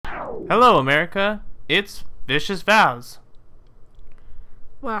Hello, America. It's Vicious Vows.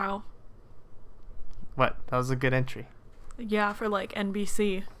 Wow. What? That was a good entry. Yeah, for like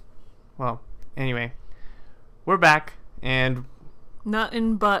NBC. Well, anyway, we're back, and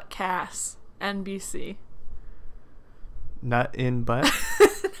Nothing but Cass. NBC. nut in butt.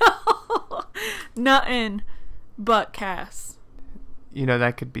 No. Nothing but Cass. You know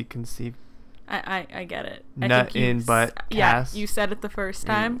that could be conceived. I get it. Nut in butt Cass. Yeah, you said it the first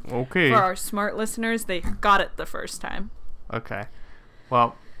time. Okay. For our smart listeners, they got it the first time. Okay.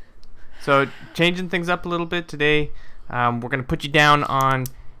 Well, so changing things up a little bit today, we're going to put you down on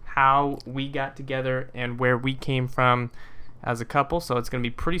how we got together and where we came from as a couple. So it's going to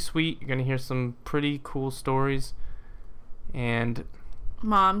be pretty sweet. You're going to hear some pretty cool stories. And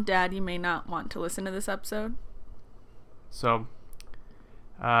Mom, Dad, you may not want to listen to this episode. so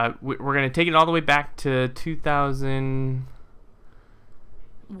we're going to take it all the way back to 2000.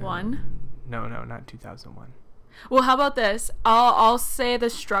 No, not 2001. Well, how about this? I'll say the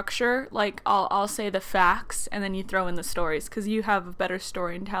structure, like I'll say the facts, and then you throw in the stories, because you have better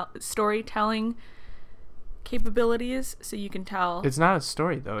storytelling capabilities, so you can tell. It's not a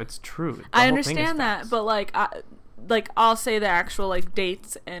story though. It's true. The I whole thing understand is that, facts. but I'll say the actual like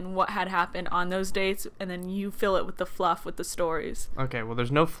dates and what had happened on those dates, and then you fill it with the fluff with the stories. Okay, well,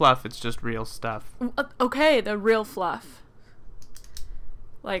 there's no fluff. It's just real stuff. Okay, the real fluff.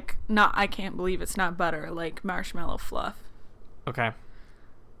 Like, not, I can't believe it's not butter, like marshmallow fluff. Okay.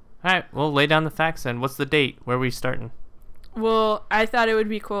 All right, well, lay down the facts then. What's the date? Where are we starting? Well, I thought it would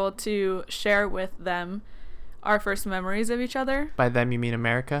be cool to share with them our first memories of each other. By them, you mean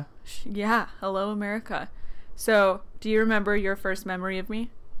America? Yeah, hello, America. So, do you remember your first memory of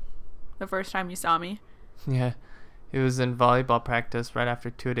me? The first time you saw me? Yeah. It was in volleyball practice right after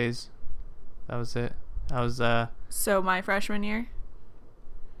 2 days. That was it. I was, So, my freshman year?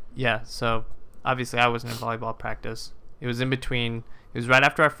 yeah, so obviously I wasn't in volleyball practice. It was in between. It was right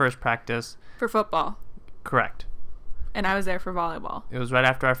after our first practice. For football. Correct. And I was there for volleyball. It was right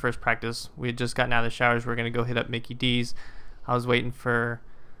after our first practice. We had just gotten out of the showers. We were going to go hit up Mickey D's. I was waiting for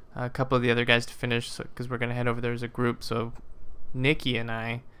a couple of the other guys to finish because we're going to head over there as a group. So Nikki and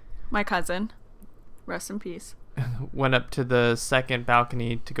I My cousin. Rest in peace. went up to the second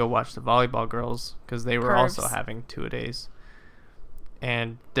balcony to go watch the volleyball girls because they were also having 2 days.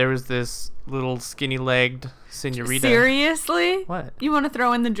 And there was this little skinny-legged senorita. Seriously? What? You want to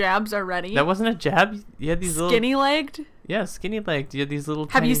throw in the jabs already? That wasn't a jab. You had these little Skinny-legged? Yeah, skinny-legged. You had these little.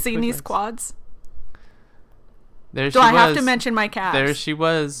 Have tiny you seen these squiggles. quads? There Do she I was. have to mention my calves? There she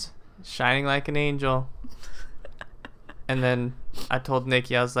was, shining like an angel. And then I told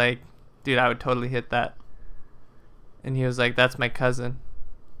Nikki, I was like, dude, I would totally hit that. And he was like, that's my cousin.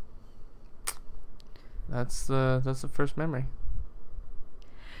 That's the first memory.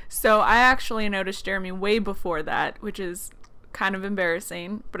 So I actually noticed Jeremy way before that, which is kind of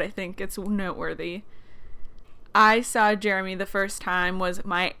embarrassing, but I think it's noteworthy. I saw Jeremy the first time was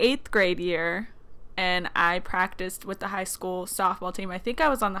my 8th grade year, and I practiced with the high school softball team. I think I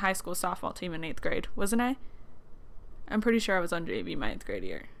was on the high school softball team in 8th grade, wasn't I? I'm pretty sure I was on JV my 8th grade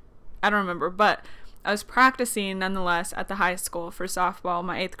year. I don't remember, but I was practicing nonetheless at the high school for softball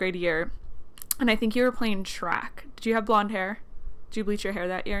my 8th grade year, and I think you were playing track. Did you have blonde hair? Did you bleach your hair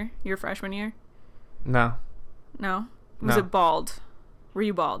that year? Your freshman year? No. No? Was it bald? Were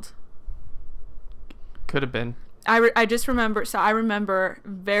you bald? Could have been. I just remember, so I remember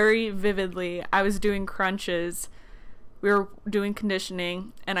very vividly, I was doing crunches, we were doing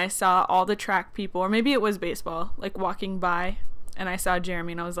conditioning, and I saw all the track people, or maybe it was baseball, like walking by, and I saw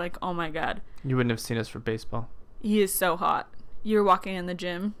Jeremy, and I was like, oh my god. You wouldn't have seen us for baseball. He is so hot. You were walking in the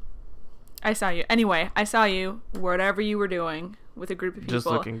gym. I saw you. Anyway, I saw you, whatever you were doing, with a group of people. Just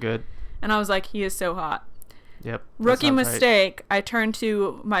looking good. And I was like, he is so hot. Yep. Rookie mistake. Right. I turned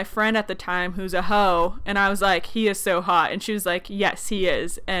to my friend at the time who's a hoe, and I was like, he is so hot. And she was like, yes, he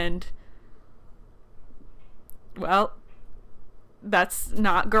is. And, well, that's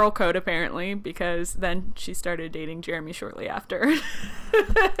not girl code apparently, because then she started dating Jeremy shortly after.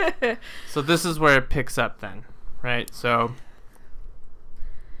 So this is where it picks up then, right? So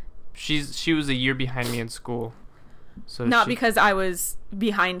she was a year behind me in school. So not because I was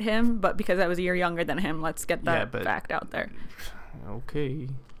behind him, but because I was a year younger than him. Let's get that fact out there. Okay.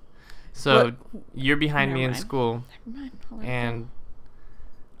 So you're behind me in mind. school, Never mind. and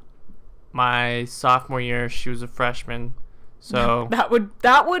my sophomore year she was a freshman. So that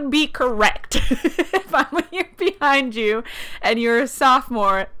would be correct. If I'm a year behind you and you're a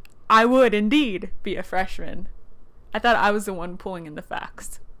sophomore, I would indeed be a freshman. I thought I was the one pulling in the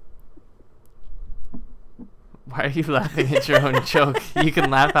facts. Why are you laughing at your own joke? You can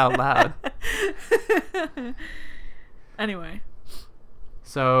laugh out loud. Anyway.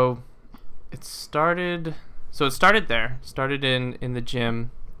 So it started there. Started in the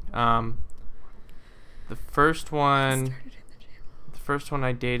gym. The first one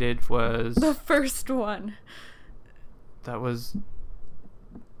I dated was The first one. that was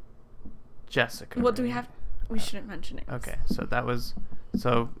Jessica. Well, do we right? have... We shouldn't mention it. Okay, so that was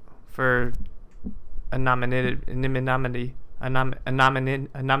for anonymity.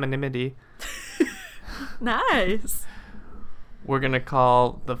 Nice. We're gonna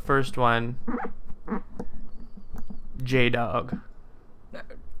call the first one J-Dog.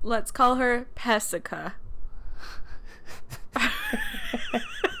 Let's call her Pesica.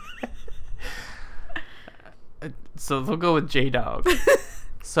 So we'll go with J-Dog.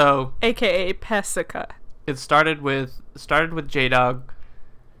 So AKA Pesica. it started with J-Dog.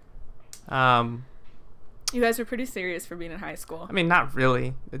 You guys were pretty serious for being in high school. I mean, not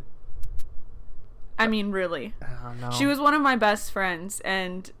really. I mean, really. I don't know. She was one of my best friends,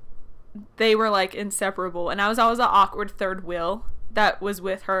 and they were, like, inseparable. And I was always the awkward third wheel that was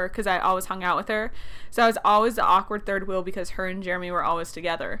with her because I always hung out with her. So I was always the awkward third wheel because her and Jeremy were always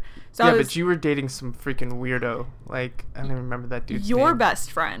together. So yeah, but you were dating some freaking weirdo. Like, I don't even remember that dude's name. Your best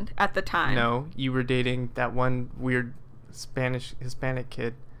friend at the time. No, you were dating That one weird Hispanic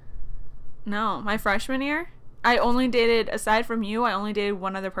kid. No, my freshman year, I only dated, aside from you, I only dated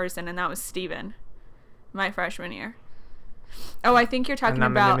one other person, and that was Steven. My freshman year. Oh, I think you're talking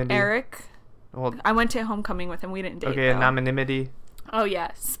about Anonymity. Eric. Well, I went to homecoming with him. We didn't date. okay, though. anonymity. Oh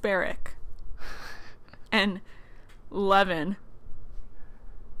yeah, Sparrick. And Levin.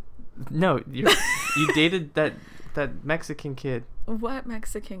 No, you dated that Mexican kid, What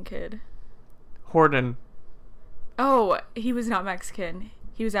Mexican kid? Horton. Oh, he was not Mexican.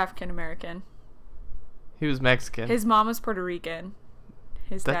 He was African American. He was Mexican. His mom was Puerto Rican.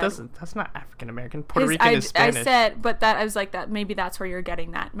 His dad. That's not African American. Puerto Rican is I Spanish. said, but that I was like that. Maybe that's where you're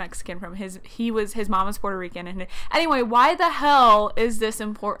getting that Mexican from. His mom was Puerto Rican, and anyway, why the hell is this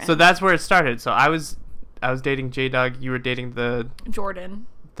important? So that's where it started. So I was dating J-Dog. You were dating Jordan.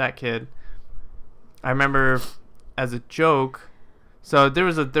 that kid. I remember as a joke. So there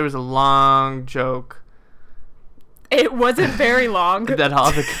was a long joke It wasn't very long. that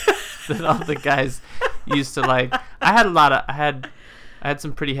all the guys used to like. I had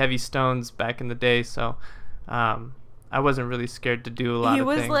some pretty heavy stones back in the day, so I wasn't really scared to do a lot He of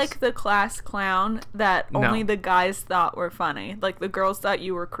things. was like the class clown that only the guys thought were funny. Like the girls thought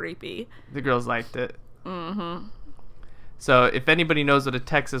you were creepy. The girls liked it. Mm-hmm. So if anybody knows what a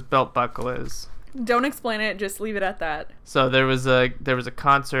Texas belt buckle is, Don't explain it. Just leave it at that. so there was a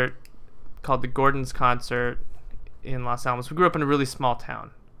concert called the Gordon's Concert in Los Alamos. We grew up in a really small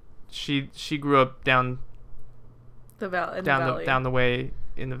town. She grew up down The valley. the way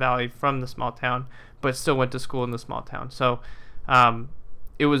in the valley from the small town, but still went to school in the small town. So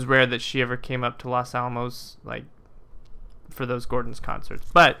it was rare that she ever came up to Los Alamos like for those Gordon's concerts.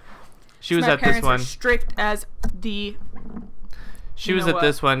 But she was My at this parents one. were strict as the. She You was know at what?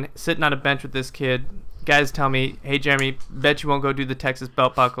 this one, sitting on a bench with this kid. Guys tell me, "Hey Jeremy, bet you won't go do the Texas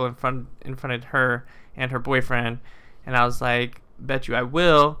belt buckle in front of her and her boyfriend." And I was like, "Bet you I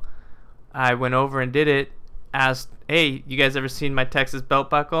will." I went over and did it. Asked, "Hey, you guys ever seen my Texas belt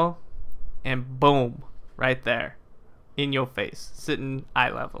buckle?" And boom, right there, in your face, sitting eye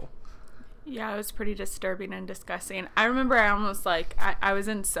level. Yeah, it was pretty disturbing and disgusting. I remember I almost like I was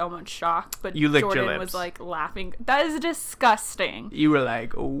in so much shock, but You licked your Jordan lips. was like laughing. That is disgusting. You were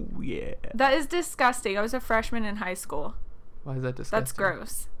like, "Oh yeah." That is disgusting. I was a freshman in high school. Why is that disgusting? That's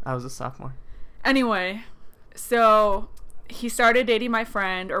gross. I was a sophomore. Anyway, so he started dating my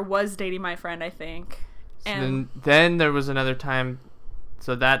friend, or was dating my friend, I think. So And then there was another time.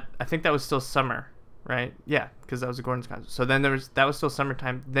 So that I think that was still summer, right? Yeah, because that was a Gordon's concert. So then that was still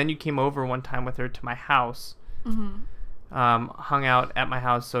summertime. Then you came over one time with her to my house, hung out at my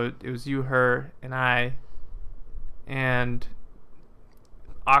house. So it was you, her, and I, and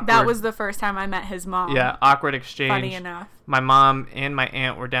awkward. that was the first time I met his mom. yeah, awkward exchange. Funny enough. My mom and my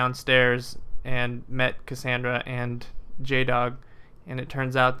aunt were downstairs and met Cassandra and J-Dog. And it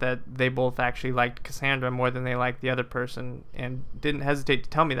turns out that they both actually liked Cassandra more than they liked the other person, and didn't hesitate to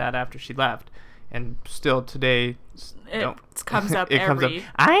tell me that after she left. And still today, It comes up it comes up. every...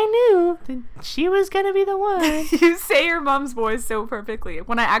 I knew that she was gonna be the one. You say your mom's voice so perfectly.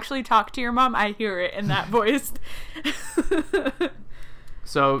 When I actually talk to your mom, I hear it in that voice.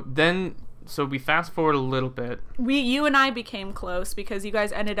 So we fast forward a little bit. You and I became close because you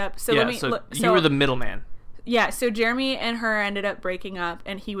guys ended up. So yeah. let me. So you were the middleman. Yeah, so Jeremy and her ended up breaking up,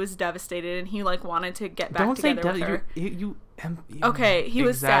 and he was devastated, and he like wanted to get back Don't say together with her. you Okay, he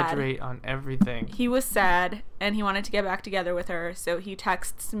was sad. exaggerate on everything. He was sad, and he wanted to get back together with her. So he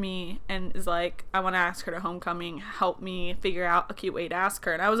texts me and is like, "I want to ask her to homecoming. Help me figure out a cute way to ask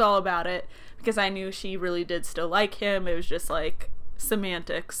her." And I was all about it because I knew she really did still like him. It was just like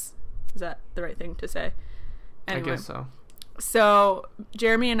semantics. Is that the right thing to say? Anyway. I guess so. So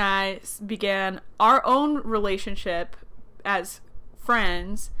Jeremy and I began our own relationship as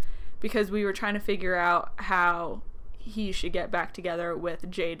friends because we were trying to figure out how he should get back together with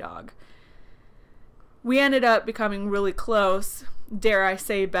J-Dog. We ended up becoming really close, dare I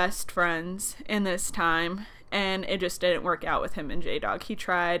say best friends in this time, and it just didn't work out with him and J-Dog. He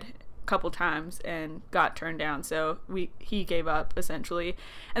tried a couple times and got turned down, so he gave up essentially.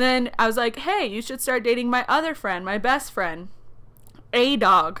 And then I was like, hey, you should start dating my other friend, my best friend,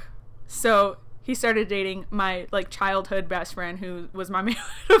 A-Dog. So he started dating my like childhood best friend, who was my maid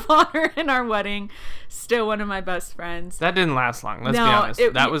of honor in our wedding, still one of my best friends. That didn't last long. Let's be honest.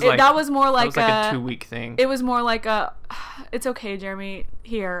 That was more like a 2-week thing. It was more like it's okay, Jeremy.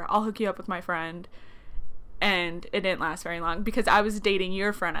 Here, I'll hook you up with my friend. And it didn't last very long because I was dating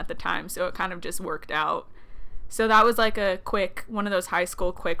your friend at the time, so it kind of just worked out. So that was like one of those high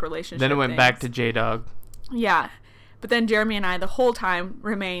school quick relationship Then it went things. back to J-Dog. Yeah. But then Jeremy and I the whole time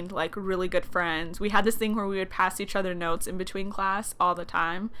remained like really good friends. We had this thing where we would pass each other notes in between class all the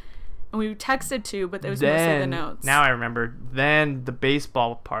time. And we texted too, but it was mostly the notes. Now I remember. Then the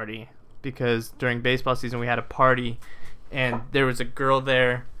baseball party, because during baseball season we had a party and there was a girl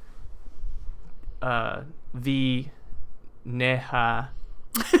there, Neha,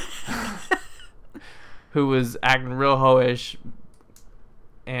 who was acting real hoish,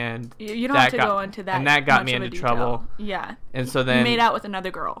 and you don't have to go into that. And that got me much of into a trouble. detail. Yeah. And so then you made out with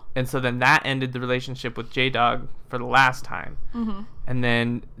another girl. And so then that ended the relationship with J-Dog for the last time. Mm-hmm. And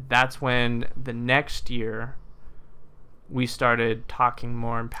then that's when the next year we started talking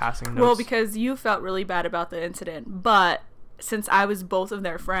more and passing notes. Well, because you felt really bad about the incident, but since I was both of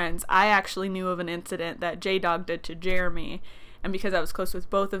their friends, I actually knew of an incident that J-Dog did to Jeremy. And because I was close with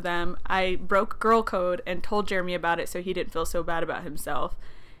both of them, I broke girl code and told Jeremy about it so he didn't feel so bad about himself.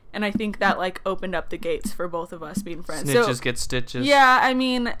 And I think that, like, opened up the gates for both of us being friends. Snitches get stitches. Yeah, I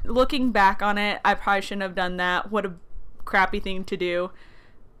mean, looking back on it, I probably shouldn't have done that. What a crappy thing to do.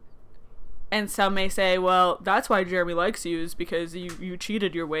 And some may say, well, that's why Jeremy likes you, is because you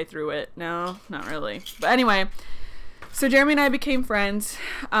cheated your way through it. No, not really. But anyway, so Jeremy and I became friends.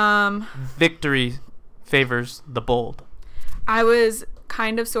 Victory favors the bold. I was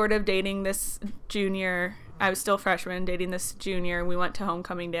kind of sort of dating this junior. I was still freshman, dating this junior. We went to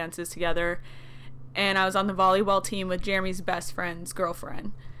homecoming dances together. And I was on the volleyball team with Jeremy's best friend's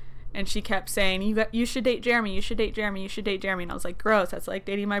girlfriend. And she kept saying, you should date Jeremy, you should date Jeremy, you should date Jeremy. And I was like, gross, that's like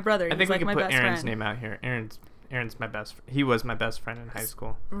dating my brother. I think we like can my put best Aaron's friend. name out here. Aaron's my best friend. He was my best friend in high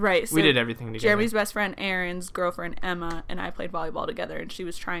school. Right. So we did everything together. Jeremy's best friend, Aaron's girlfriend, Emma, and I played volleyball together. And she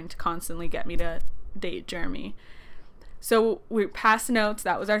was trying to constantly get me to date Jeremy. So we passed notes.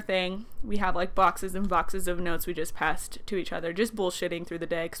 That was our thing. We have like boxes and boxes of notes we just passed to each other, just bullshitting through the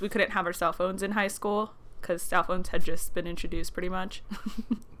day because we couldn't have our cell phones in high school because cell phones had just been introduced pretty much.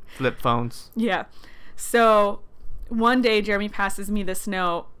 Flip phones. Yeah. So one day Jeremy passes me this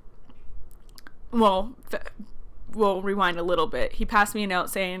note. Well, we'll rewind a little bit. He passed me a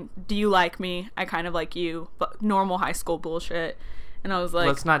note saying, do you like me? I kind of like you. But normal high school bullshit. And I was like,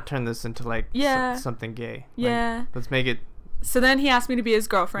 let's not turn this into like something gay. Yeah. Like, let's make it. So then he asked me to be his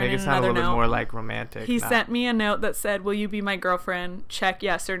girlfriend. Make it in sound a another little note. bit more like romantic. He sent me a note that said, will you be my girlfriend? Check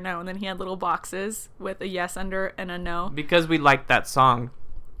yes or no. And then he had little boxes with a yes under and a no. Because we liked that song.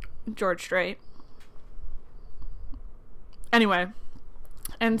 George Strait. Anyway.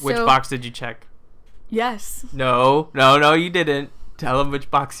 And Which so, box did you check? Yes. No, you didn't. Tell him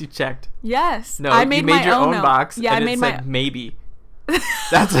which box you checked. Yes. No, I made you made your own note. box. Yeah, and I made it said maybe.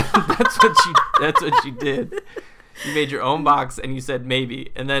 That's what you did. You made your own box and you said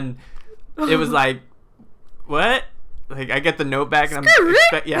maybe, and then it was like, what? Like I get the note back and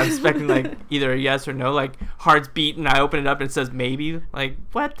I'm expecting like either a yes or no, like heart's beating. I open it up and it says maybe. Like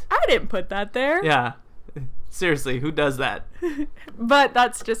what? I didn't put that there. Yeah. Seriously, who does that? But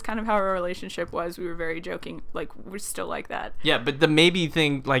that's just kind of how our relationship was. We were very joking. Like, we're still like that. Yeah, but the maybe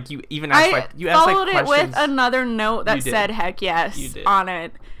thing, like, you even asked, I followed it with another note that said heck yes on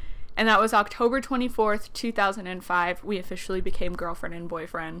it. And that was October 24th, 2005. We officially became girlfriend and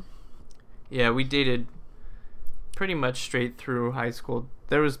boyfriend. Yeah, we dated pretty much straight through high school.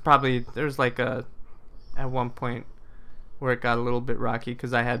 There was like at one point where it got a little bit rocky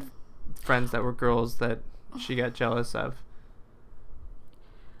because I had friends that were girls that she got jealous of.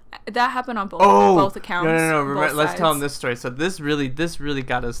 That happened on both accounts. No. Both Let's tell sides. them this story. So this really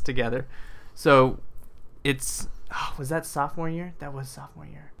got us together. So it's was that sophomore year? That was sophomore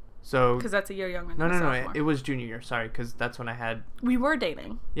year. So Because that's a year younger no, than sophomore. it was junior year. Sorry, because that's when I had. We were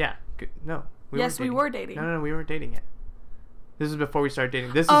dating. Yeah. No. Yes, we were dating. No, we weren't dating yet. This is before we started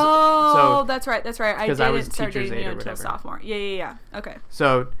dating. This is Oh, that's right. I 'cause I was didn't start teacher's dating aide you or until whatever. sophomore. Yeah. Okay.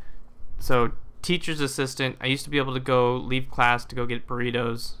 So teacher's assistant. I used to be able to go leave class to go get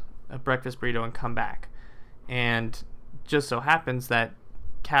burritos, a breakfast burrito, and come back. And just so happens that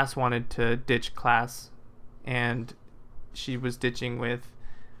Cass wanted to ditch class, and she was ditching with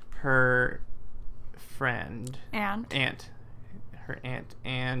her friend And her aunt,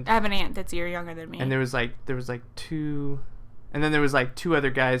 and I have an aunt that's a year younger than me. and there was like two, and then there was like two other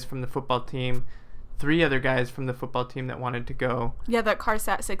guys from the football team, three other guys from the football team that wanted to go. Yeah, that car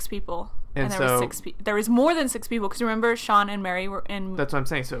sat 6 people. And there so- was 6 people. There was more than 6 people because remember Sean and Mary were in. That's what I'm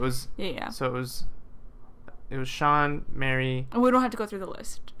saying. So it was. Yeah. So it was Sean, Mary, And we don't have to go through the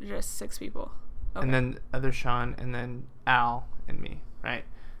list. Just 6 people. Okay. and then other Sean, and then Al and me, right?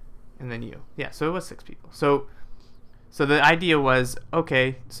 And then you. Yeah, so it was 6 people. So the idea was,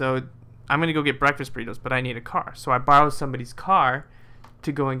 okay, so I'm going to go get breakfast burritos, but I need a car. So I borrowed somebody's car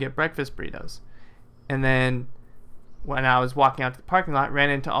to go and get breakfast burritos. And then when I was walking out to the parking lot, ran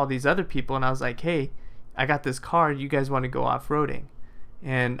into all these other people, and I was like, hey, I got this car. You guys want to go off-roading?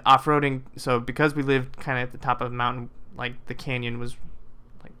 And off-roading, so because we lived kind of at the top of a mountain, like the canyon was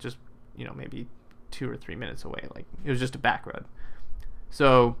like just, maybe 2 or 3 minutes away. Like it was just a back road.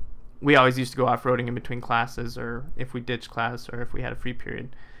 So we always used to go off-roading in between classes, or if we ditched class, or if we had a free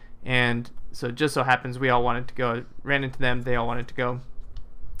period. And so it just so happens we all wanted to go. Ran into them. They all wanted to go.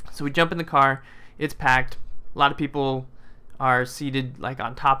 So we jump in the car. It's packed. A lot of people are seated like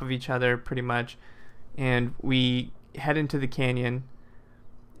on top of each other pretty much. And we head into the canyon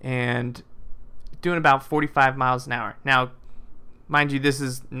and doing about 45 miles an hour. Now, mind you, this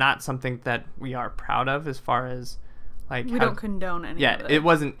is not something that we are proud of as far as like we don't condone any yeah, of it. it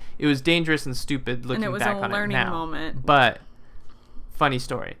wasn't. It was dangerous and stupid looking And it was back a on it learning now. moment. But funny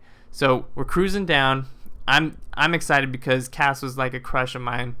story. So we're cruising down. I'm excited because Cass was like a crush of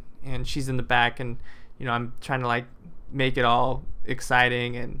mine, and she's in the back, and I'm trying to like make it all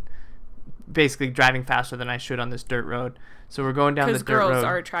exciting and basically driving faster than I should on this dirt road. So we're going down the Because dirt road. girls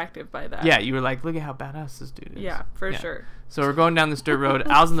are attractive by that. Yeah, you were like, look at how badass this dude is. Yeah, for sure. So we're going down this dirt road.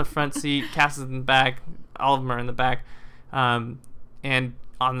 Al's in the front seat. Cass is in the back. All of them are in the back. And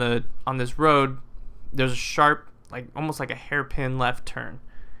on this road, there's a sharp, like almost like a hairpin left turn.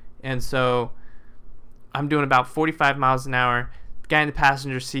 And so I'm doing about 45 miles an hour. The guy in the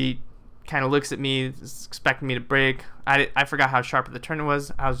passenger seat kind of looks at me, is expecting me to brake. I forgot how sharp the turn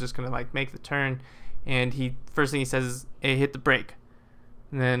was. I was just gonna like make the turn, and first thing he says is, "Hey, hit the brake."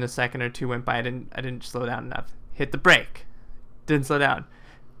 And then a second or two went by. I didn't slow down enough. Hit the brake. Didn't slow down.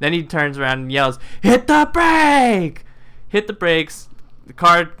 Then he turns around and yells, "Hit the brake!" Hit the brakes. The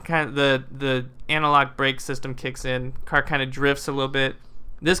car kind of the analog brake system kicks in. Car kind of drifts a little bit.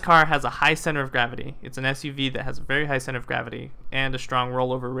 This car has a high center of gravity. It's an SUV that has a very high center of gravity and a strong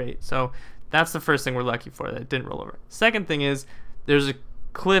rollover rate. So that's the first thing we're lucky for, that it didn't roll over. Second thing is there's a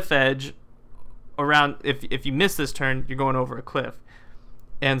cliff edge around. If you miss this turn, you're going over a cliff.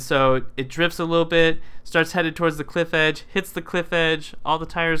 And so it drifts a little bit, starts headed towards the cliff edge, hits the cliff edge. All the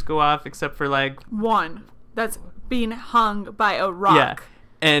tires go off except for like One that's being hung by a rock. yeah,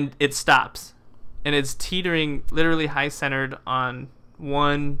 and it stops, and it's teetering, literally high centered on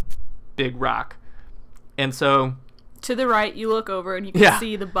one big rock. And so To the right, you look over and you can Yeah.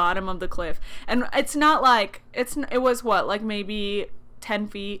 see the bottom of the cliff. And it's not like it was what, like maybe 10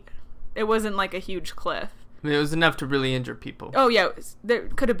 feet. It wasn't like a huge cliff. I mean, it was enough to really injure people. Oh yeah, there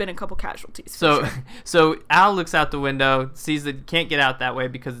could have been a couple casualties. So, for sure. so Al looks out the window, sees that you can't get out that way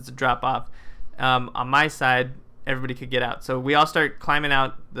because it's a drop off. On my side, everybody could get out. So we all start climbing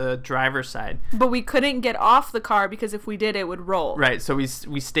out the driver's side. But we couldn't get off the car because if we did, it would roll. Right. So we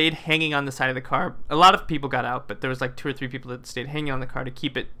stayed hanging on the side of the car. A lot of people got out, but there was like 2 or 3 people that stayed hanging on the car to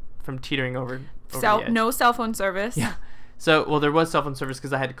keep it from teetering over the edge. No cell phone service. Yeah. So, well, there was cell phone service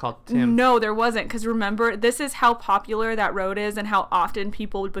because I had to call Tim. No, there wasn't. Because remember, this is how popular that road is and how often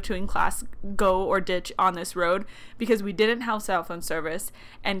people between class go or ditch on this road, because we didn't have cell phone service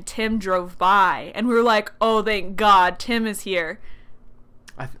and Tim drove by and we were like, oh, thank God, Tim is here.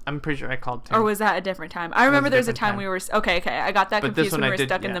 I'm pretty sure I called Tim. Or was that a different time? I remember there was a time different we were... Okay, I got that But this confused one when I we were did,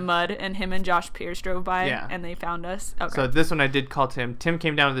 stuck in yeah. the mud and him and Josh Pierce drove by Yeah. and they found us. Okay. So this one I did call Tim. Tim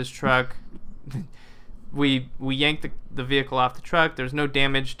came down to this truck. We yanked the vehicle off the truck. There's no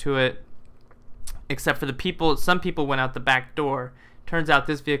damage to it. except for the people. Some people went out the back door. Turns out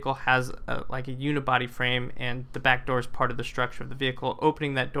this vehicle has like a unibody frame, and the back door is part of the structure of the vehicle.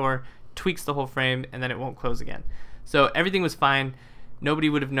 Opening that door tweaks the whole frame, and then it won't close again. So everything was fine. Nobody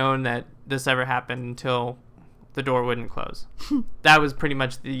would have known that this ever happened until the door wouldn't close. That was pretty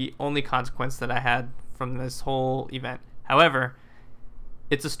much the only consequence that I had from this whole event. However,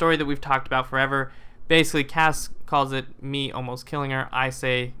 it's a story that we've talked about forever. Basically, Cass calls it me almost killing her. I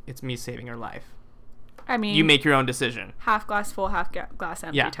say it's me saving her life. I mean, you make your own decision. Half glass full, half glass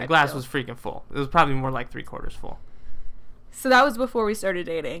empty. Yeah, type the glass deal. was freaking full. It was probably more like 3/4 full. So that was before we started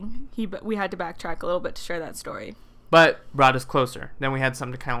dating. We had to backtrack a little bit to share that story. But brought us closer. Then we had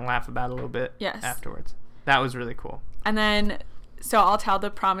something to kind of laugh about a little bit afterwards. That was really cool. And then, so I'll tell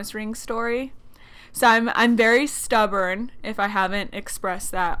the promise ring story. So I'm very stubborn if I haven't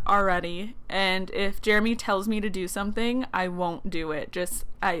expressed that already. And if Jeremy tells me to do something, I won't do it.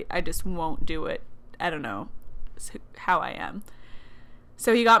 I just won't do it. I don't know. It's how I am.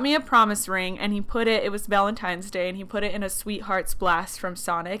 So he got me a promise ring, and it was Valentine's Day, and he put it in a Sweethearts Blast from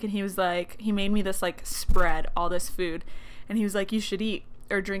Sonic, and he was like, he made me this like spread, all this food, and he was like, you should eat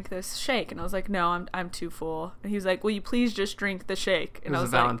or drink this shake. And I was like, no, I'm too full. And he was like, will you please just drink the shake? And it was I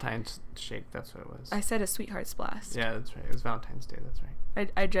was a Valentine's shake, that's what it was. I said a Sweethearts Blast. Yeah, that's right. It was Valentine's Day, that's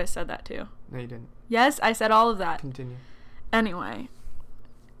right. I just said that too. No, you didn't. Yes, I said all of that. Continue. Anyway,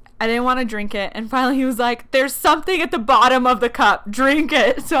 I didn't want to drink it, and finally he was like, there's something at the bottom of the cup, drink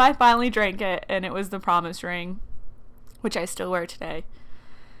it. So I finally drank it, and it was the promise ring, which I still wear today.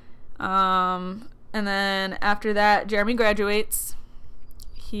 And then after that, Jeremy graduates.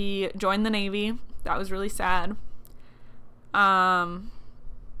 He joined the Navy. That was really sad.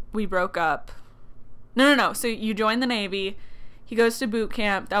 We broke up. No. So you joined the Navy. He goes to boot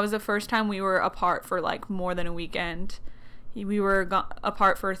camp. That was the first time we were apart for like more than a weekend. We were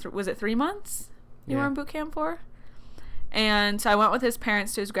apart for, was it 3 months you were in boot camp for? And so I went with his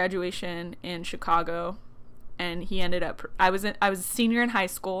parents to his graduation in Chicago, and he ended up, I was a senior in high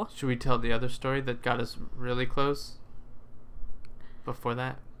school. Should we tell the other story that got us really close before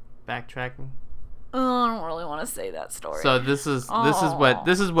that? Backtracking? Oh, I don't really want to say that story. So this is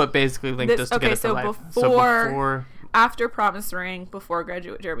what basically linked us together for life. Before, after promise ring, before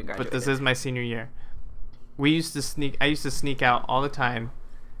Jeremy graduated. But this is my senior year. I used to sneak out all the time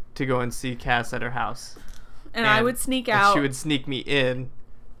to go and see Cass at her house. And I would sneak out. She would sneak me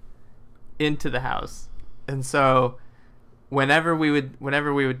into the house. And so whenever we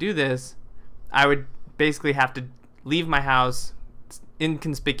would do this, I would basically have to leave my house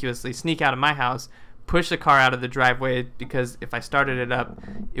inconspicuously, sneak out of my house, push the car out of the driveway, because if I started it up,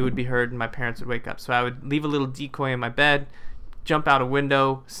 it would be heard and my parents would wake up. So I would leave a little decoy in my bed, jump out a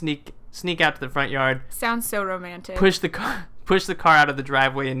window, sneak out to the front yard. Sounds so romantic. Push the car out of the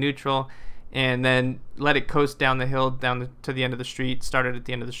driveway in neutral, and then let it coast down the hill to the end of the street. Start it at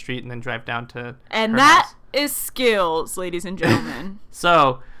the end of the street, and then drive down to. And that is skills, ladies and gentlemen.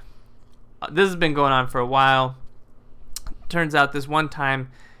 So this has been going on for a while. Turns out this one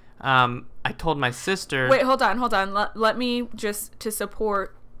time, I told my sister. Wait, hold on. Let me just to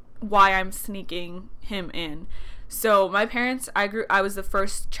support why I'm sneaking him in. So my parents, I was the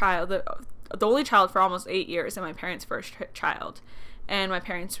first child, the only child for almost 8 years, and my parents' first child. And my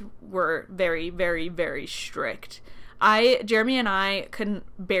parents were very, very, very strict. Jeremy and I couldn't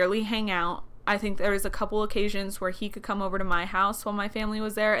barely hang out. I think there was a couple occasions where he could come over to my house while my family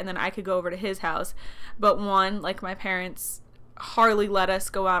was there, and then I could go over to his house. But my parents hardly let us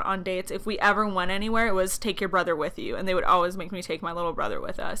go out on dates. If we ever went anywhere, it was take your brother with you, and they would always make me take my little brother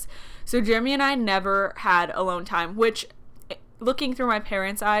with us. So Jeremy and I never had alone time, which, looking through my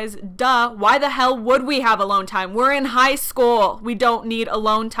parents' eyes, duh, why the hell would we have alone time? We're in high school. We don't need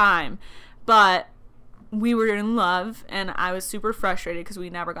alone time. But we were in love, and I was super frustrated because we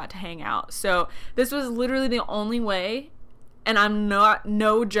never got to hang out. So this was literally the only way, and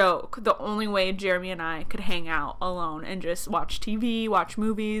no joke, the only way Jeremy and I could hang out alone and just watch TV, watch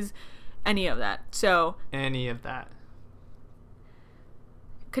movies, any of that. So any of that.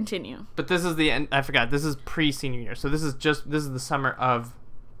 Continue. But this is the end. I forgot. This is pre-senior year. So this is the summer of,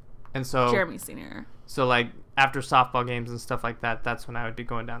 and so Jeremy's senior year. So like after softball games and stuff like that, that's when I would be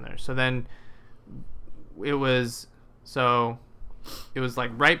going down there. So then it was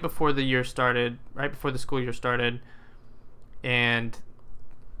like right before the year started, right before the school year started, and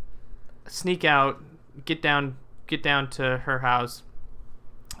sneak out, get down to her house.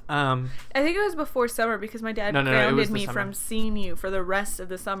 I think it was before summer because my dad grounded me from seeing you for the rest of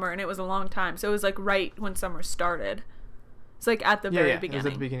the summer, and it was a long time. So it was like right when summer started. It's like at the very beginning. It was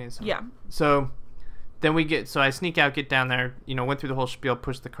at the beginning of summer. Yeah. So then I sneak out, get down there, went through the whole spiel,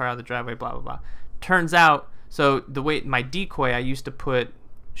 pushed the car out of the driveway, blah, blah, blah. turns out, so the way my decoy, I used to put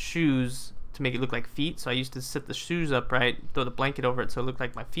shoes to make it look like feet. So I used to sit the shoes upright, throw the blanket over it so it looked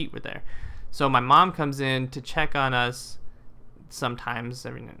like my feet were there. So my mom comes in to check on us sometimes, I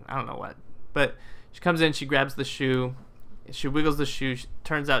don't know what. But she comes in, she grabs the shoe, she wiggles the shoe.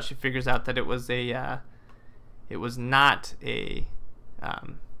 Turns out she figures out that it was not a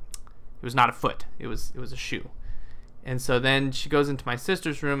foot. It was a shoe. And so then she goes into my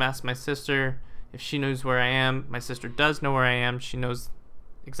sister's room, asks my sister if she knows where I am. My sister does know where I am. She knows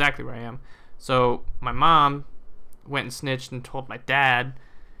exactly where I am. So my mom went and snitched and told my dad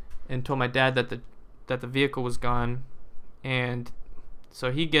that the vehicle was gone. And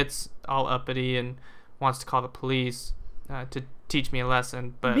so he gets all uppity and wants to call the police to teach me a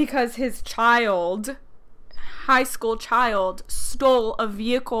lesson. But because his high school child, stole a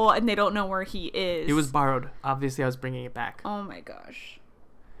vehicle and they don't know where he is. It was borrowed. Obviously, I was bringing it back. Oh my gosh.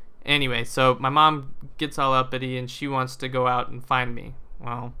 Anyway, so my mom gets all uppity and she wants to go out and find me.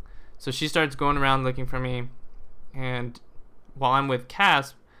 Well, so she starts going around looking for me. And while I'm with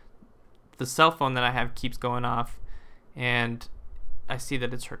Cass, the cell phone that I have keeps going off. And I see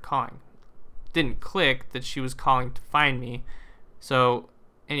that it's her calling. Didn't click that she was calling to find me. So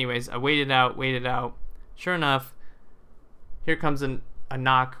anyways, I waited out. Sure enough, here comes a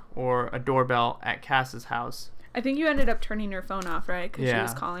knock or a doorbell at Cass's house. I think you ended up turning your phone off, right? Because she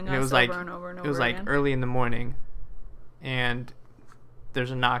was calling us over and over and over. It was like early in the morning, and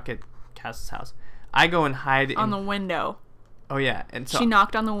there's a knock at Cass's house. I go and hide on the window. Oh yeah, and so she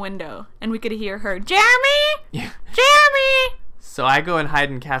knocked on the window, and we could hear her, Jeremy, yeah, Jeremy. So I go and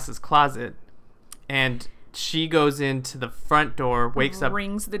hide in Cass's closet, and she goes into the front door, rings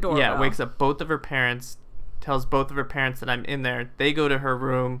the doorbell. Yeah, wakes up both of her parents. Tells both of her parents that I'm in there. They go to her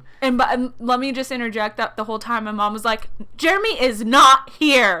room. And let me just interject that the whole time my mom was like, Jeremy is not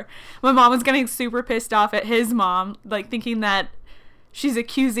here. My mom was getting super pissed off at his mom, like thinking that she's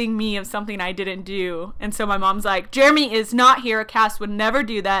accusing me of something I didn't do. And so my mom's like, Jeremy is not here. Cass would never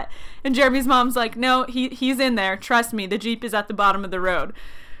do that. And Jeremy's mom's like, no, he's in there. Trust me. The Jeep is at the bottom of the road.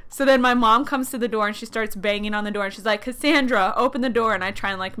 So then my mom comes to the door and she starts banging on the door and she's like, Cassandra, open the door. And I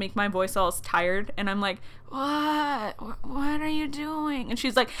try and like make my voice all tired. And I'm like, what are you doing? And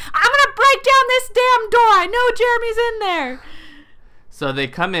she's like, I'm going to break down this damn door. I know Jeremy's in there. So they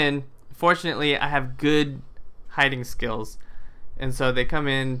come in. Fortunately, I have good hiding skills. And so they come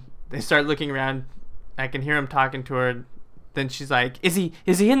in, they start looking around. I can hear them talking to her. Then she's like, is he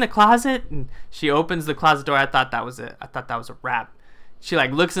in the closet? And she opens the closet door. I thought that was it. I thought that was a wrap. She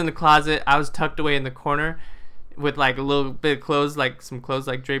like looks in the closet. I was tucked away in the corner with like a little bit of clothes, like some clothes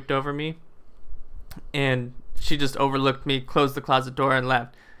like draped over me. And she just overlooked me, closed the closet door and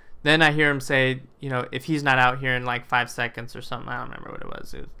left. Then I hear him say, if he's not out here in like 5 seconds or something. I don't remember what it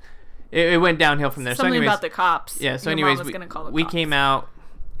was. It went downhill from there. Something so anyways, about the cops. Yeah, so Your anyways, mom was gonna call the we cops. came out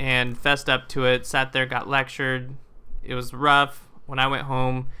and fessed up to it, sat there, got lectured. It was rough. When I went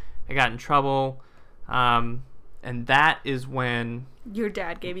home, I got in trouble. And that is when your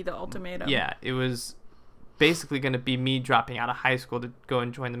dad gave you the ultimatum. Yeah, it was basically going to be me dropping out of high school to go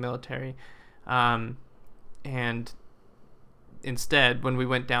and join the military. And instead, when we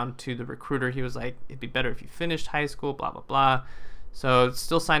went down to the recruiter, he was like, it'd be better if you finished high school, blah, blah, blah. So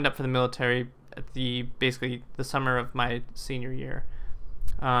still signed up for the military at basically the summer of my senior year.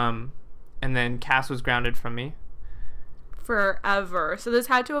 And then Cass was grounded from me. Forever. So this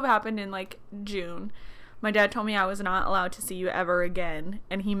had to have happened in like June. My dad told me I was not allowed to see you ever again.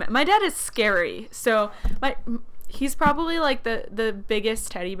 And my dad is scary. So he's probably like the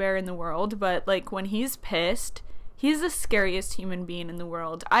biggest teddy bear in the world. But like when he's pissed, he's the scariest human being in the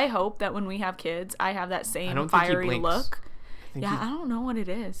world. I hope that when we have kids, I have that same fiery look. I don't know what it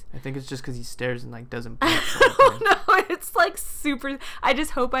is. I think it's just because he stares and like doesn't blink. No, it's like super. I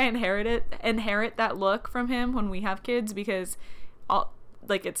just hope I inherit that look from him when we have kids because,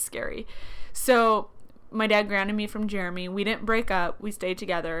 it's scary. So my dad grounded me from Jeremy. We didn't break up. We stayed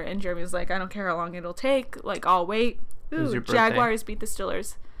together, and Jeremy was like, "I don't care how long it'll take. Like I'll wait." Ooh, it was your birthday. Jaguars beat the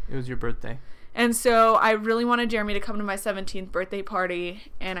Steelers. It was your birthday. And so I really wanted Jeremy to come to my 17th birthday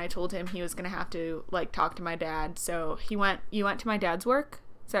party, and I told him he was going to have to, like, talk to my dad. So you went to my dad's work?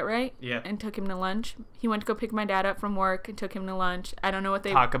 Is that right? Yeah. And took him to lunch? He went to go pick my dad up from work and took him to lunch. I don't know what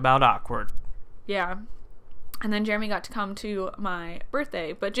they... Talk about awkward. Yeah. And then Jeremy got to come to my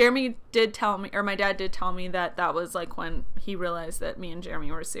birthday. But Jeremy did tell me, or my dad did tell me that was, like, when he realized that me and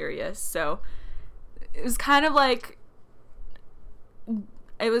Jeremy were serious. So it was kind of like...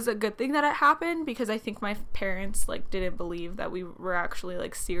 It was a good thing that it happened because I think my parents like didn't believe that we were actually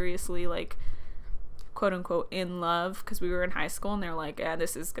like seriously like quote unquote in love because we were in high school and they're like, yeah,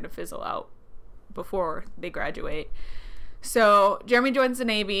 this is gonna fizzle out before they graduate. So Jeremy joins the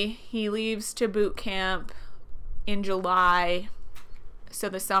Navy. He leaves to boot camp in July, so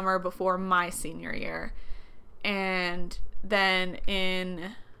the summer before my senior year. And then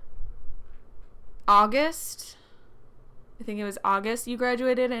in August, I think it was August, you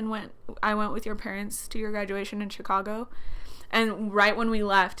graduated and I went with your parents to your graduation in Chicago. And right when we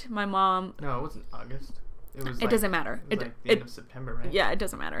left, my mom... No, it wasn't August. It doesn't matter. It was like the end of September, right? Yeah, it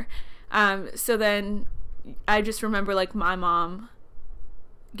doesn't matter. So then I just remember like my mom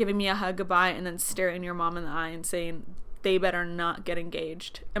giving me a hug goodbye and then staring your mom in the eye and saying, they better not get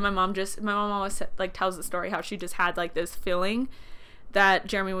engaged. And my mom always like tells the story how she just had like this feeling that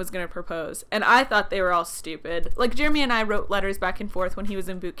Jeremy was going to propose. And I thought they were all stupid. Like Jeremy and I wrote letters back and forth when he was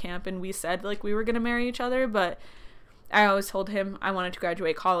in boot camp, and we said like we were going to marry each other, but I always told him I wanted to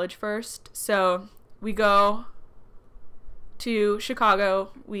graduate college first. So we go to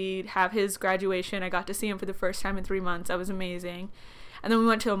Chicago. We have his graduation. I got to see him for the first time in 3 months. That was amazing. And then we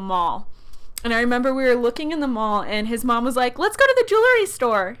went to a mall. And I remember we were looking in the mall, and his mom was like, let's go to the jewelry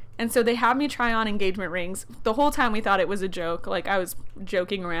store. And so they had me try on engagement rings. The whole time we thought it was a joke. Like, I was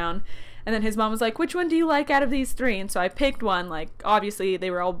joking around. And then his mom was like, which one do you like out of these three? And so I picked one. Like, obviously, they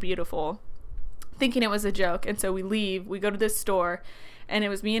were all beautiful, thinking it was a joke. And so we leave. We go to this store, and it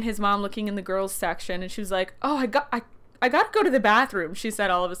was me and his mom looking in the girls section. And she was like, oh, I got to go to the bathroom, she said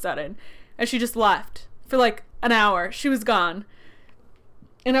all of a sudden. And she just left for like an hour. She was gone.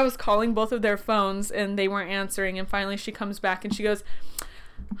 And I was calling both of their phones, and they weren't answering. And finally she comes back, and she goes,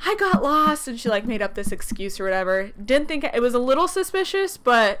 I got lost. And she like made up this excuse or whatever. Didn't think it was a little suspicious,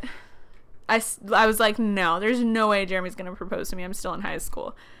 but I was like, no, there's no way Jeremy's going to propose to me. I'm still in high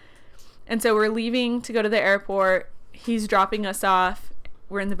school. And so we're leaving to go to the airport. He's dropping us off.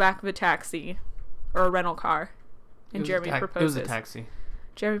 We're in the back of a taxi or a rental car. And Jeremy proposes. It was a taxi.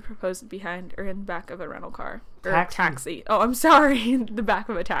 Jeremy proposed behind or in the back of a rental car. Or Taxi. Oh, I'm sorry. In the back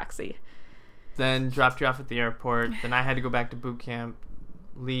of a taxi. Then dropped you off at the airport. Then I had to go back to boot camp,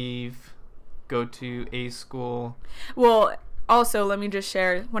 leave, go to A school. Well, also, let me just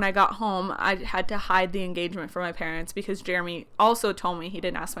share. When I got home, I had to hide the engagement from my parents because Jeremy also told me he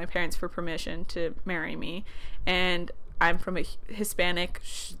didn't ask my parents for permission to marry me. And I'm from a Hispanic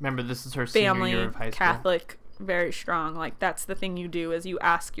Remember, this is her senior year of high school. Catholic, very strong. Like, that's the thing you do is you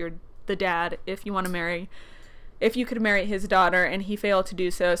ask the dad if you want to marry, if you could marry his daughter, and he failed to do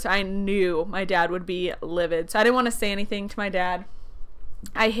so. So I knew my dad would be livid. So I didn't want to say anything to my dad.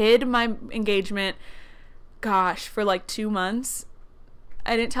 I hid my engagement, for like 2 months.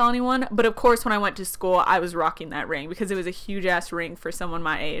 I didn't tell anyone. But of course, when I went to school, I was rocking that ring because it was a huge ass ring for someone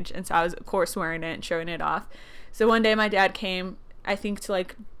my age. And so I was, of course, wearing it and showing it off. So one day my dad came, I think, to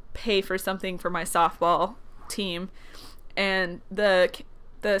like pay for something for my softball team, and the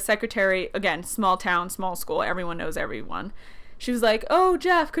secretary, again, small town, small school, everyone knows everyone, she was like, oh,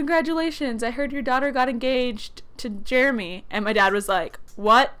 Jeff, congratulations, I heard your daughter got engaged to Jeremy. And my dad was like,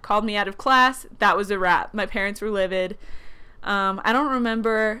 what? Called me out of class. That was a wrap. My parents were livid. I don't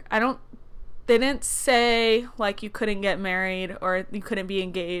remember, they didn't say like you couldn't get married or you couldn't be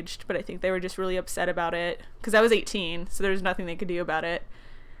engaged, but I think they were just really upset about it because I was 18, so there was nothing they could do about it.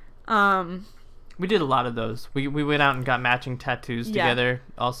 We did a lot of those. We went out and got matching tattoos together,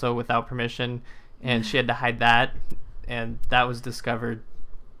 also without permission, and she had to hide that, and that was discovered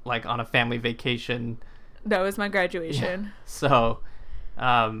like on a family vacation. That was my graduation. Yeah. So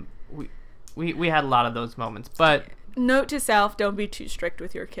we had a lot of those moments, but note to self, don't be too strict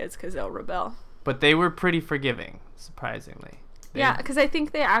with your kids because they'll rebel. But they were pretty forgiving, surprisingly. Yeah, because I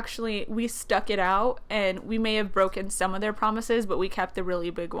think we stuck it out, and we may have broken some of their promises, but we kept the really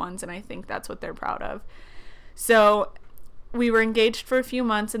big ones, and I think that's what they're proud of. So we were engaged for a few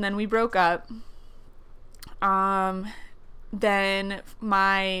months, and then we broke up. Then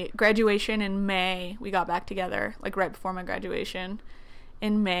my graduation in May, we got back together, like right before my graduation.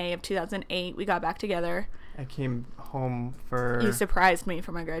 In May of 2008, we got back together. I came home for... You surprised me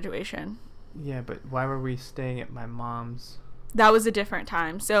for my graduation. Yeah, but why were we staying at my mom's? That was a different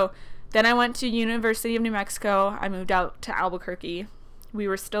time. So then I went to University of New Mexico. I moved out to Albuquerque. We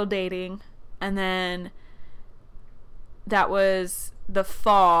were still dating. And then that was the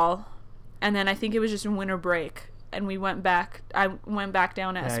fall. And then I think it was just winter break. And we went back. I went back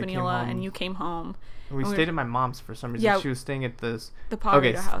down to Espanola, and you came home. We stayed at my mom's for some reason. Yeah, she was staying at the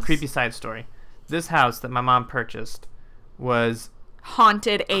Pajarito house. Creepy side story. This house that my mom purchased was...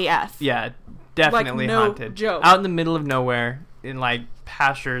 haunted AF. Yeah, definitely like, no haunted. Joke. Out in the middle of nowhere, in like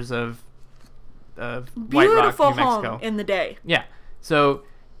pastures of White Rock, New Beautiful Mexico. home in the day. Yeah. So,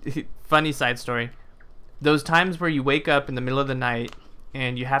 funny side story. Those times where you wake up in the middle of the night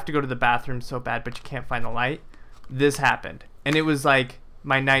and you have to go to the bathroom so bad, but you can't find the light. This happened, and it was like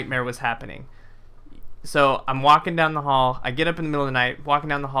my nightmare was happening. So I'm walking down the hall. I get up in the middle of the night, walking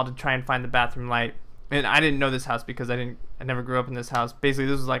down the hall to try and find the bathroom light. And I didn't know this house because I never grew up in this house. Basically,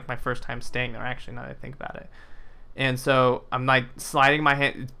 this was like my first time staying there, actually, now that I think about it. And so I'm like sliding my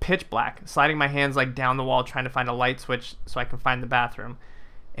hand, it's pitch black, sliding my hands like down the wall, trying to find a light switch so I can find the bathroom.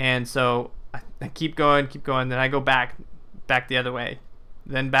 And so I keep going. Then I go back the other way,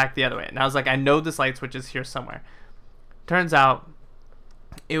 then back the other way. And I was like, I know this light switch is here somewhere. Turns out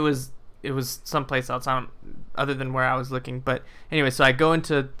it was someplace else other than where I was looking. But anyway, so I go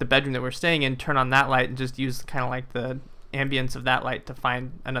into the bedroom that we're staying in, turn on that light, and just use kind of like the ambience of that light to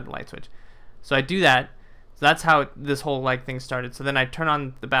find another light switch. So I do that. So that's how this whole like thing started. So then I turn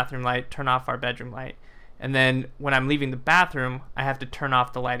on the bathroom light, turn off our bedroom light. And then when I'm leaving the bathroom, I have to turn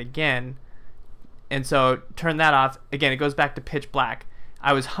off the light again. And so turn that off. Again, it goes back to pitch black.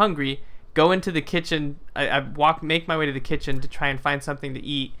 I was hungry, go into the kitchen. I make my way to the kitchen to try and find something to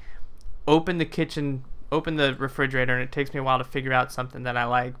eat. Open the refrigerator, and it takes me a while to figure out something that I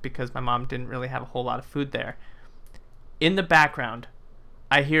like because my mom didn't really have a whole lot of food there. In the background,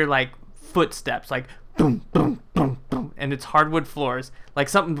 I hear like footsteps, like boom, boom, boom, boom, and it's hardwood floors, like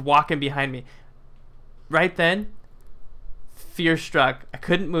something's walking behind me. Right then, fear struck. I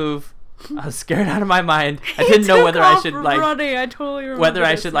couldn't move. I was scared out of my mind. I didn't know whether I should like running. I totally remember whether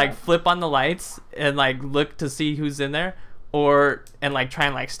I should like flip on the lights and like look to see who's in there, and like try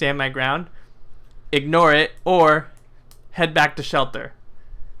and like stand my ground, ignore it, or head back to shelter.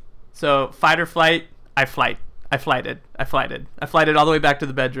 So fight or flight, I flighted all the way back to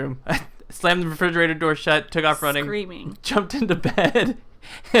the bedroom. I slammed the refrigerator door shut, took off running, screaming, jumped into bed,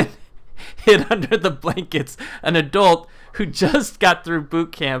 and hid under the blankets. An adult who just got through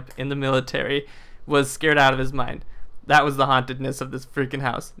boot camp in the military was scared out of his mind. That was the hauntedness of this freaking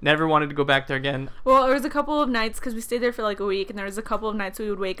house. Never wanted to go back there again. Well, there was a couple of nights, because we stayed there for like a week, and there was a couple of nights we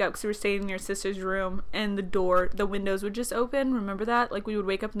would wake up because we were staying in your sister's room, and the windows would just open. Remember that? Like, we would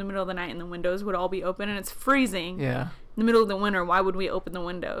wake up in the middle of the night, and the windows would all be open, and it's freezing. Yeah. In the middle of the winter, why would we open the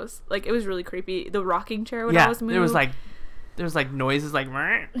windows? Like, it was really creepy. The rocking chair would always move. There was like noises like.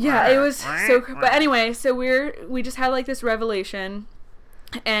 Yeah, it was so. But anyway, so we just had like this revelation.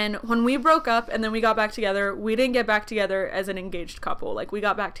 And when we broke up and then we got back together, we didn't get back together as an engaged couple. Like, we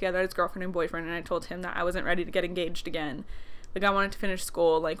got back together as girlfriend and boyfriend, and I told him that I wasn't ready to get engaged again. Like, I wanted to finish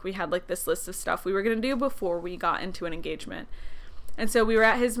school. Like, we had like this list of stuff we were going to do before we got into an engagement. And so we were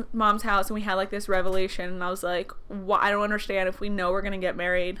at his mom's house, and we had like this revelation, and I was like, I don't understand. If we know we're going to get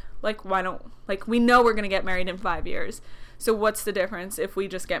married, like, why don't, like, we know we're going to get married in 5 years. So what's the difference if we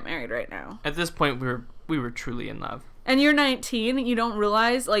just get married right now? At this point, we were truly in love. And you're 19, you don't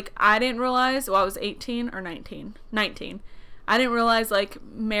realize, like, I didn't realize, I was 18 or 19. I didn't realize, like,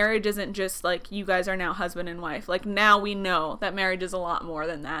 marriage isn't just, like, you guys are now husband and wife. Like, now we know that marriage is a lot more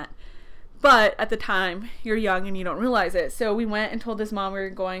than that. But at the time, you're young and you don't realize it. So we went and told his mom we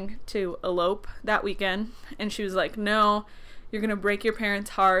were going to elope that weekend. And she was like, no, you're going to break your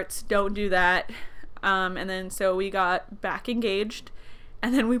parents' hearts. Don't do that. And then so we got back engaged.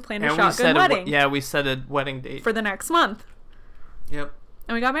 And then we planned a shotgun wedding. We set a wedding date for the next month. Yep.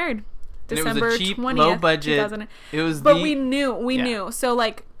 And we got married. December 20th. It was a cheap, low budget. We knew. So,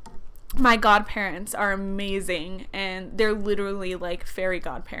 like, my godparents are amazing, and they're literally like fairy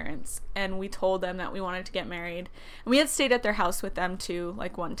godparents. And we told them that we wanted to get married. And we had stayed at their house with them too,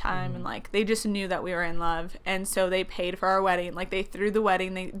 like one time, and like they just knew that we were in love. And so they paid for our wedding. Like, they threw the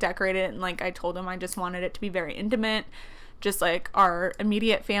wedding, they decorated it, and like I told them I just wanted it to be very intimate. Just like our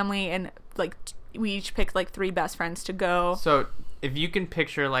immediate family, and like we each picked like 3 best friends to go. So if you can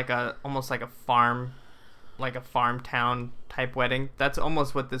picture like almost like a farm town type wedding, that's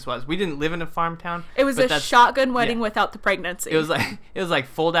almost what this was. We didn't live in a farm town. It was a shotgun wedding without the pregnancy. It was like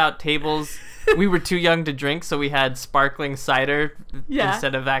fold out tables. We were too young to drink, so we had sparkling cider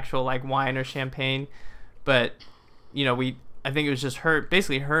instead of actual like wine or champagne. But I think it was just her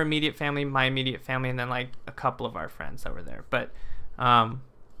immediate family, my immediate family, and then like a couple of our friends that were there. But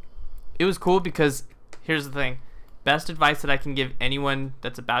it was cool because here's the thing. Best advice that I can give anyone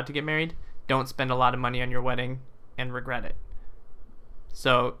that's about to get married: don't spend a lot of money on your wedding and regret it.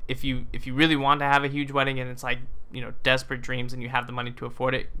 So if you really want to have a huge wedding and it's like, desperate dreams and you have the money to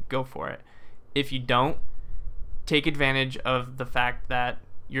afford it, go for it. If you don't, take advantage of the fact that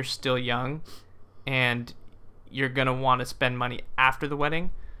you're still young and you're going to want to spend money after the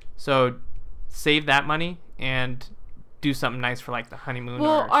wedding. So save that money and do something nice for like the honeymoon.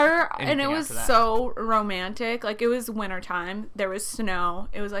 And it was so romantic. Like, it was wintertime. There was snow.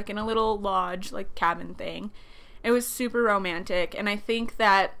 It was like in a little lodge, like cabin thing. It was super romantic, and I think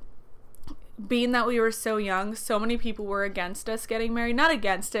that being that we were so young, so many people were against us getting married. Not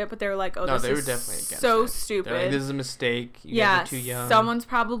against it, but they were like, "Oh, No, this they were is definitely against so it. stupid. They're like, this is a mistake. You Yeah, guys are too young. someone's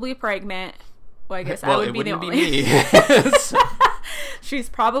probably pregnant." Well, I guess I Well, would it be the wouldn't only. be me. She's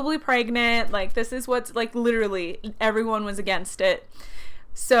probably pregnant. Like, this is what's, like, literally everyone was against it.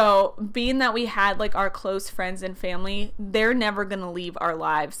 So, being that we had, like, our close friends and family, they're never going to leave our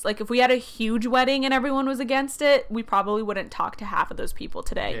lives. Like, if we had a huge wedding and everyone was against it, we probably wouldn't talk to half of those people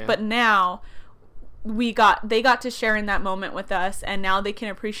today. Yeah. But now, they got to share in that moment with us, and now they can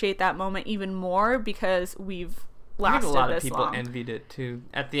appreciate that moment even more because we've I lasted think a lot of this people long. envied it too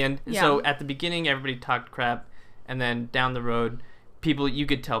at the end. Yeah. So at the beginning, everybody talked crap, and then down the road, you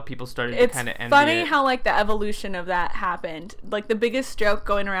could tell people started to It's kind of envy funny it. how, like, the evolution of that happened. Like, the biggest joke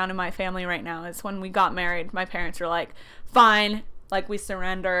going around in my family right now is when we got married, my parents were like, fine, like, we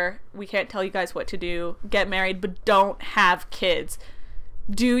surrender. We can't tell you guys what to do. Get married, but don't have kids.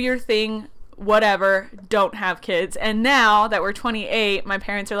 Do your thing, whatever. Don't have kids. And now that we're 28, my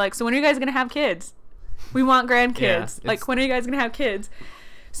parents are like, so when are you guys going to have kids? We want grandkids. Yeah, like, when are you guys going to have kids?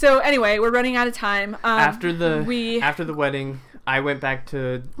 So, anyway, we're running out of time. After the wedding, I went back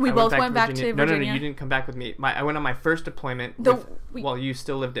to. We both went back to No, Virginia. you didn't come back with me. I went on my first deployment while you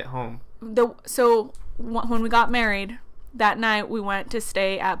still lived at home. When we got married that night, we went to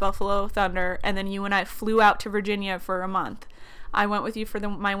stay at Buffalo Thunder, and then you and I flew out to Virginia for a month. I went with you for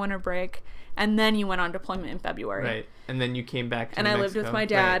my winter break, and then you went on deployment in February. Right, and then you came back to And New I lived Mexico. with my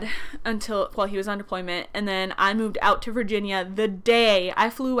dad until he was on deployment, and then I moved out to Virginia I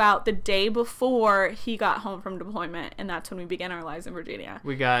flew out the day before he got home from deployment, and that's when we began our lives in Virginia.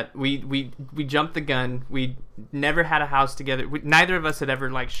 We jumped the gun. We never had a house together. Neither of us had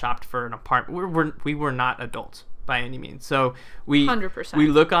ever like shopped for an apartment. We were not adults by any means. So we 100%. we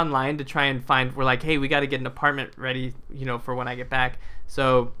look online to try and find. We're like, hey, we got to get an apartment ready, for when I get back.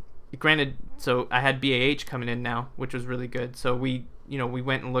 So granted, I had BAH coming in now, which was really good. So we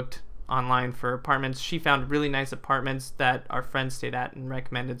went and looked online for apartments. She found really nice apartments that our friends stayed at and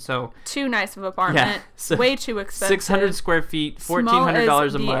recommended. So Too nice of an apartment. so way too expensive. 600 square feet,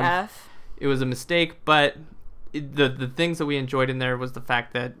 $1,400 a month. DF. It was a mistake, but the things that we enjoyed in there was the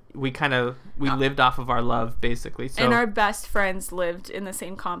fact that we lived off of our love, basically. So And our best friends lived in the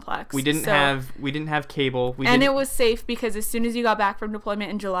same complex. we didn't have cable. It was safe because as soon as you got back from deployment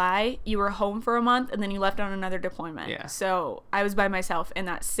in July, you were home for a month and then you left on another deployment. Yeah. So I was by myself in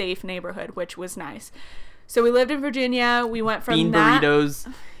that safe neighborhood, which was nice. So we lived in Virginia. We went from bean that. burritos.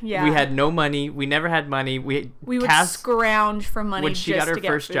 Yeah. We had no money. We never had money. We would Cass, scrounge for money when she just got her to get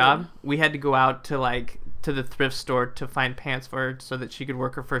first food. job, we had to go out to the thrift store to find pants for her so that she could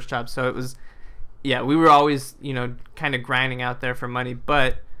work her first job. So it was, we were always, kind of grinding out there for money.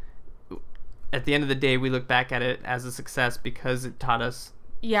 But at the end of the day, we look back at it as a success because it taught us.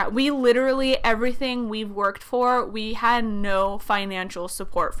 Yeah, we literally, everything we've worked for, we had no financial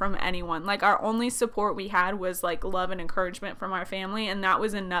support from anyone. Like, our only support we had was, like, love and encouragement from our family, and that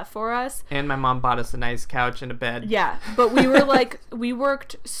was enough for us. And my mom bought us a nice couch and a bed. Yeah, but we were, like, we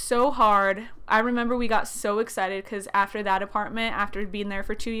worked so hard. I remember we got so excited because after that apartment, after being there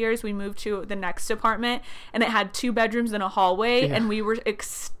for 2 years, we moved to the next apartment, and it had 2 bedrooms and a hallway, and we were,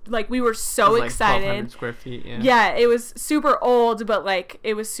 we were so It was like excited. 1,200 square feet, Yeah, it was super old, but, like,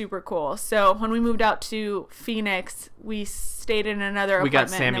 it was super cool. So when we moved out to Phoenix, we stayed in another We got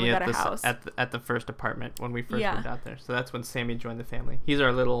apartment, and then Sammy we got a house. at the first apartment when we first Yeah. moved out there. So that's when Sammy joined the family. He's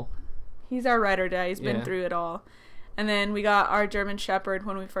our little. He's our ride or die. He's been Yeah. through it all. And then we got our German Shepherd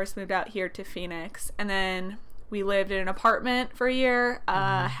when we first moved out here to Phoenix. And then we lived in an apartment for a year,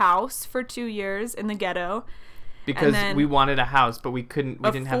 a house for 2 years in the ghetto. Because then we wanted a house, but we didn't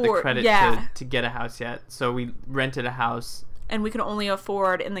have the afford- credit yeah. to get a house yet. So we rented a house. And we could only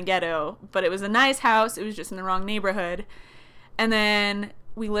afford in the ghetto. But it was a nice house. It was just in the wrong neighborhood. And then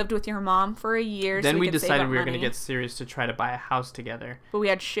we lived with your mom for a year. Then so we could save decided up we were going money. to get serious to try to buy a house together. But we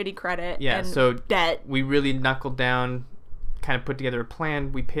had shitty credit Yeah, and so debt. we really knuckled down, kind of put together a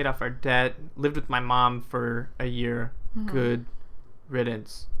plan. We paid off our debt, lived with my mom for a year. Mm-hmm. Good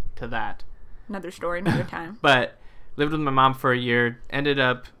riddance to that. Another story, another time. But lived with my mom for a year. Ended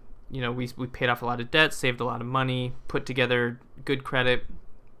up, we paid off a lot of debt, saved a lot of money, put together good credit,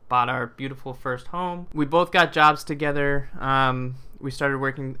 bought our beautiful first home. We both got jobs together. We started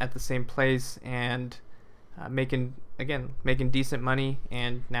working at the same place and making decent money,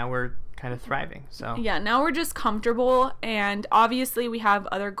 and now we're kind of thriving. So Yeah, now we're just comfortable, and obviously we have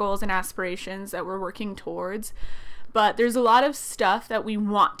other goals and aspirations that we're working towards. But there's a lot of stuff that we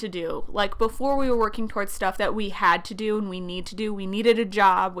want to do. Like before we were working towards stuff that we had to do and we need to do. We needed a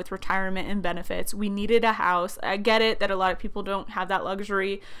job with retirement and benefits. We needed a house. I get it that a lot of people don't have that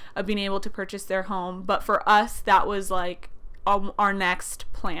luxury of being able to purchase their home. But for us, that was like our next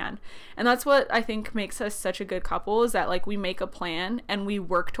plan. And that's what I think makes us such a good couple, is that like we make a plan and we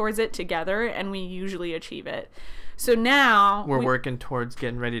work towards it together and we usually achieve it. So now we're working towards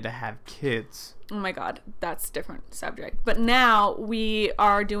getting ready to have kids. Oh my God, that's a different subject. But now we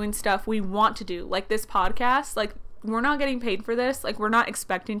are doing stuff we want to do, like this podcast. Like, we're not getting paid for this. Like, we're not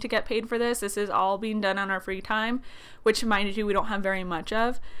expecting to get paid for this. This is all being done on our free time, which, mind you, we don't have very much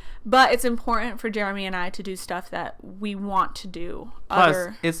of. But it's important for Jeremy and I to do stuff that we want to do.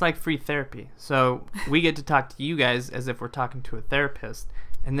 Plus, it's like free therapy. So we get to talk to you guys as if we're talking to a therapist.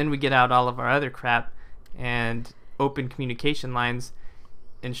 And then we get out all of our other crap and open communication lines.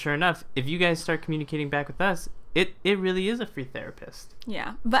 And sure enough, if you guys start communicating back with us, it really is a free therapist.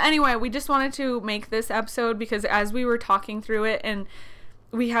 Yeah. But anyway, we just wanted to make this episode because as we were talking through it, and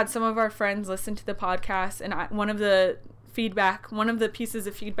we had some of our friends listen to the podcast, and one of the pieces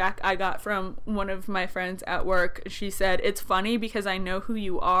of feedback I got from one of my friends at work, she said, "It's funny because I know who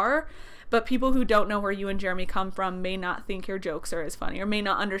you are, but people who don't know where you and Jeremy come from may not think your jokes are as funny or may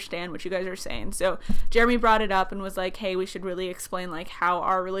not understand what you guys are saying." So Jeremy brought it up and was like, hey, we should really explain like how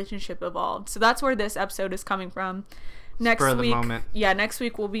our relationship evolved. So that's where this episode is coming from. Next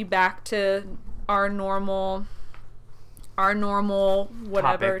week we'll be back to our normal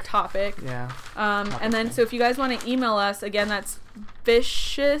whatever topic. Yeah. And then so if you guys want to email us, again, that's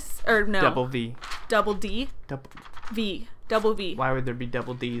vicious or no. Double V. Double D. Double V. Why would there be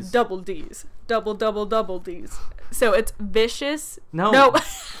double D's? Double D's. Double D's. So it's vicious. No.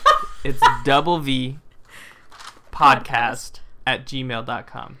 It's double V podcast at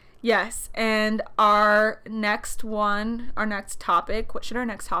gmail.com. Yes. And our next topic, what should our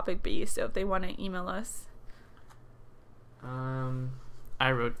next topic be? So if they want to email us.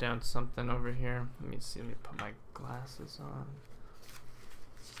 I wrote down something over here. Let me see. Let me put my glasses on.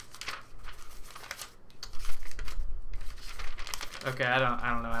 Okay, I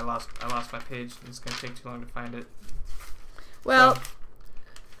don't know. I lost my page. It's gonna take too long to find it. Well, so,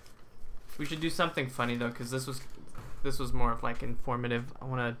 we should do something funny though, because this was more of like informative. I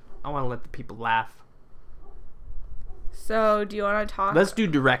wanna let the people laugh. So, do you want to talk? Let's do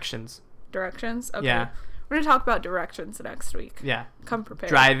directions. Directions? Okay. Yeah. We're gonna talk about directions next week. Yeah. Come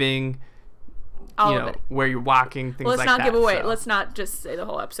prepared. Driving. All of it. Where you're walking, things like that. Let's not give away. So. Let's not just say the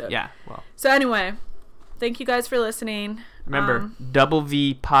whole episode. Yeah. Well. So anyway, thank you guys for listening. Remember, double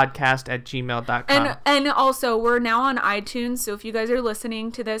V podcast at gmail.com. And also, we're now on iTunes, so if you guys are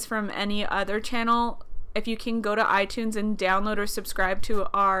listening to this from any other channel, if you can go to iTunes and download or subscribe to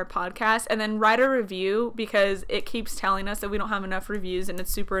our podcast and then write a review, because it keeps telling us that we don't have enough reviews and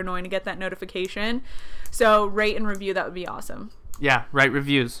it's super annoying to get that notification. So rate and review, that would be awesome. Yeah, write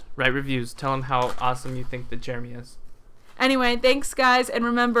reviews. Tell them how awesome you think that Jeremy is. Anyway, thanks guys, and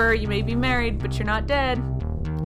remember, you may be married, but you're not dead.